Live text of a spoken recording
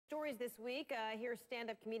stories this week. Here's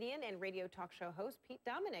stand-up comedian and radio talk show host Pete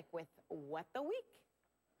Dominick with What the Week.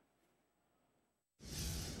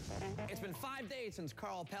 It's been 5 days since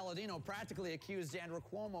Carl Palladino practically accused Andrew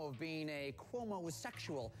Cuomo of being a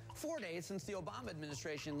Cuomo-sexual. 4 days since the Obama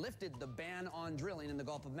administration lifted the ban on drilling in the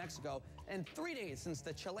Gulf of Mexico. And 3 days since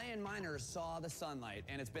the Chilean miners saw the sunlight.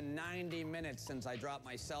 And it's been 90 minutes since I dropped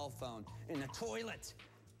my cell phone in the toilet.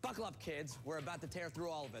 Buckle up, kids. We're about to tear through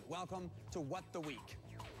all of it. Welcome to What the Week.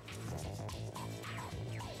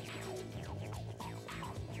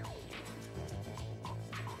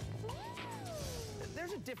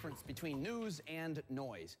 There's a difference between news and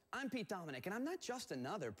noise. I'm Pete Dominick, and I'm not just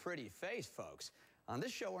another pretty face, folks. On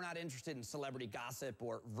this show, we're not interested in celebrity gossip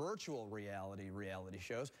or virtual reality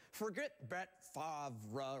shows. Forget Brett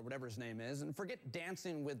Favre, or whatever his name is, and forget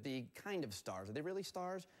dancing with the kind of stars. Are they really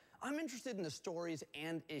stars? I'm interested in the stories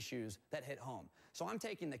and issues that hit home. So I'm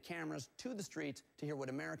taking the cameras to the streets to hear what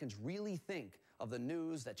Americans really think of the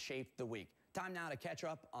news that shaped the week. Time now to catch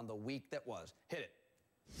up on the week that was. Hit it.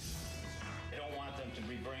 They don't want them to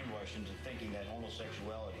be brainwashed into thinking that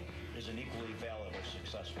homosexuality is an equally valid or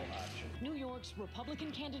successful option. New York's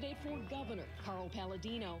Republican candidate for governor, Carl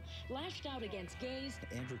Palladino, lashed out against gays.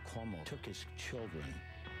 Andrew Cuomo took his children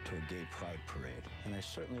to a gay pride parade, and I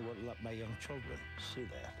certainly wouldn't let my young children see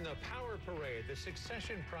that. The power parade, the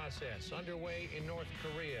succession process underway in North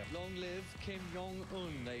Korea. Long live Kim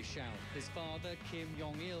Jong-un, they shout. His father, Kim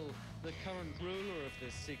Jong-il, the current ruler of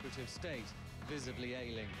this secretive state, visibly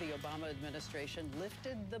ailing. The Obama administration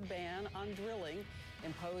lifted the ban on drilling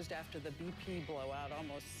imposed after the BP blowout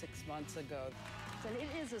almost 6 months ago. And it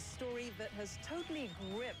is a story that has totally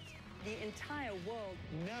gripped the entire world.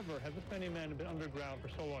 Never have this many men been underground for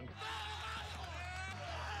so long.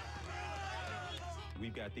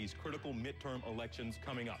 We've got these critical midterm elections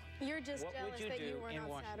coming up. You're just jealous that you weren't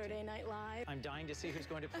on Saturday Night Live. I'm dying to see who's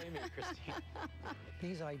going to play me, Christine.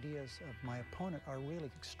 These ideas of my opponent are really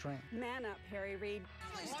extreme. Man up, Harry Reid.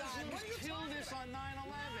 Why did you kill this on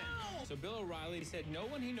 9/11? So Bill O'Reilly said no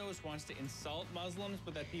one he knows wants to insult Muslims,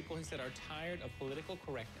 but that people, he said, are tired of political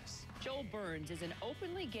correctness. Joel Burns is an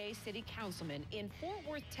openly gay city councilman in Fort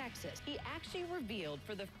Worth, Texas. He actually revealed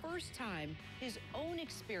for the first time his own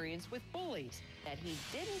experience with bullies that he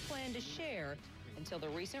didn't plan to share until the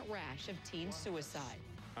recent rash of teen suicide.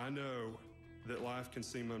 I know that life can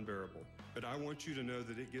seem unbearable, but I want you to know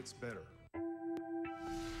that it gets better.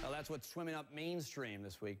 Well, that's what's swimming up mainstream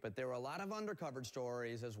this week, but there were a lot of undercovered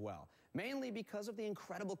stories as well, mainly because of the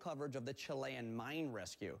incredible coverage of the Chilean mine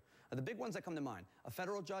rescue. The big ones that come to mind: a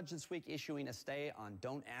federal judge this week issuing a stay on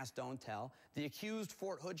Don't Ask, Don't Tell, the accused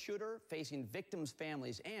Fort Hood shooter facing victims'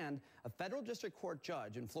 families, and a federal district court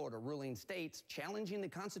judge in Florida ruling states challenging the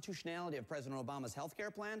constitutionality of President Obama's health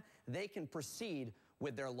care plan, they can proceed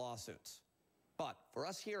with their lawsuits. But for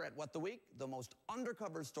us here at What the Week, the most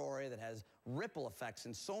undercover story that has ripple effects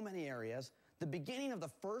in so many areas, the beginning of the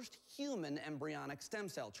first human embryonic stem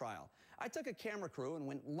cell trial. I took a camera crew and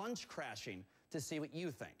went lunch crashing to see what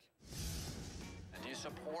you think. Do you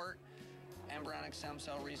support embryonic stem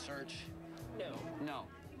cell research? No. No.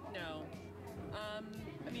 No.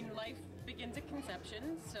 I mean, life begins at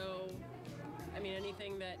conception, so I mean,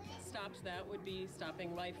 anything that stops that would be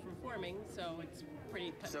stopping life from forming, so it's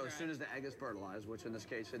pretty cut and So dry. as soon as the egg is fertilized, which in this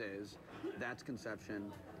case it is, that's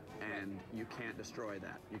conception, and you can't destroy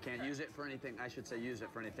that. You can't use it for anything, I should say use it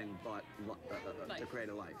for anything but to create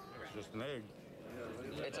a life. It's just an egg.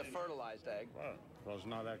 It's a fertilized egg. Well, it's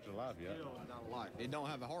not actually alive yet. Not alive. It don't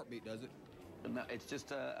have a heartbeat, does it? No, it's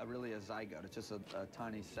just really a zygote. It's just a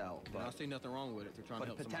tiny cell. But I see nothing wrong with it. They're trying to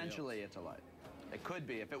help But potentially it's alive. It could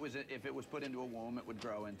be. If it was put into a womb, it would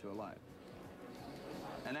grow into a life.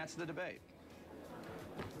 And that's the debate.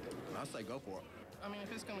 I say go for it. I mean,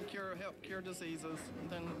 if it's going to help cure diseases,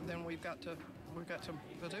 then we've got to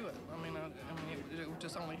do it. I mean, it would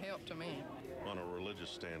just only help to me. On a religious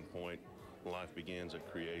standpoint, life begins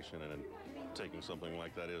at creation, and taking something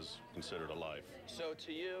like that is considered a life. So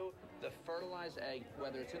to you, the fertilized egg,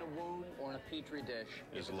 whether it's in a womb or in a petri dish,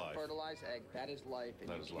 is if it's life. a fertilized egg, that is life, and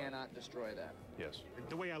you cannot destroy that. Yes.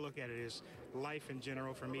 The way I look at it is life in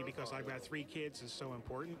general for me, because I've got 3 kids, is so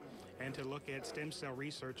important. And to look at stem cell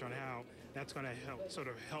research on how that's going to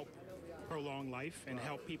help prolong life and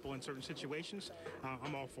help people in certain situations,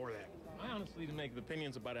 I'm all for that. I honestly, to make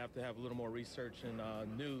opinions about it, have to have a little more research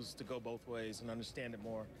and news to go both ways and understand it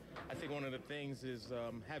more. I think one of the things is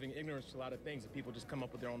having ignorance to a lot of things, that people just come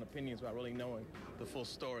up with their own opinions without really knowing the full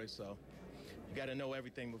story. So you got to know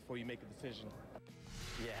everything before you make a decision.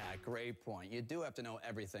 Yeah, great point. You do have to know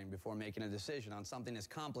everything before making a decision on something as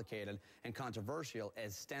complicated and controversial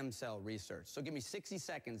as stem cell research. So give me 60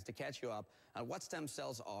 seconds to catch you up on what stem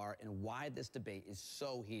cells are and why this debate is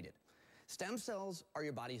so heated. Stem cells are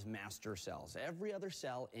your body's master cells. Every other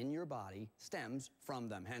cell in your body stems from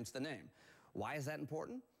them, hence the name. Why is that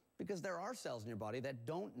important? Because there are cells in your body that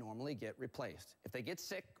don't normally get replaced. If they get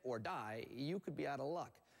sick or die, you could be out of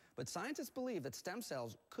luck. But scientists believe that stem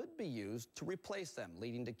cells could be used to replace them,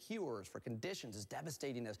 leading to cures for conditions as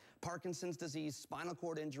devastating as Parkinson's disease, spinal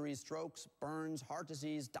cord injuries, strokes, burns, heart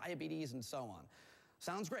disease, diabetes, and so on.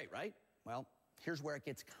 Sounds great, right? Well, here's where it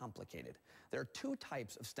gets complicated. There are two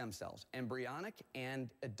types of stem cells, embryonic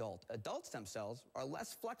and adult. Adult stem cells are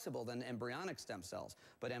less flexible than embryonic stem cells,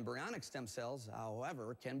 but embryonic stem cells,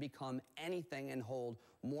 however, can become anything and hold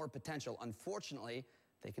more potential. Unfortunately,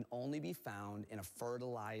 they can only be found in a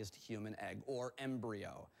fertilized human egg or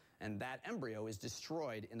embryo, and that embryo is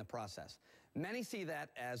destroyed in the process. Many see that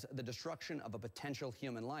as the destruction of a potential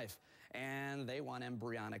human life, and they want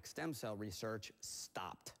embryonic stem cell research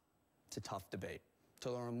stopped. It's a tough debate.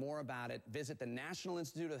 To learn more about it, visit the National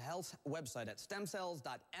Institute of Health's website at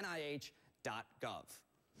stemcells.nih.gov.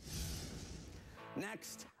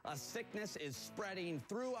 Next, a sickness is spreading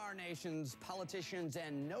through our nation's politicians,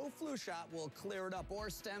 and no flu shot will clear it up, or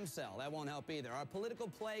stem cell. That won't help either. Our political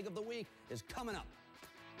plague of the week is coming up.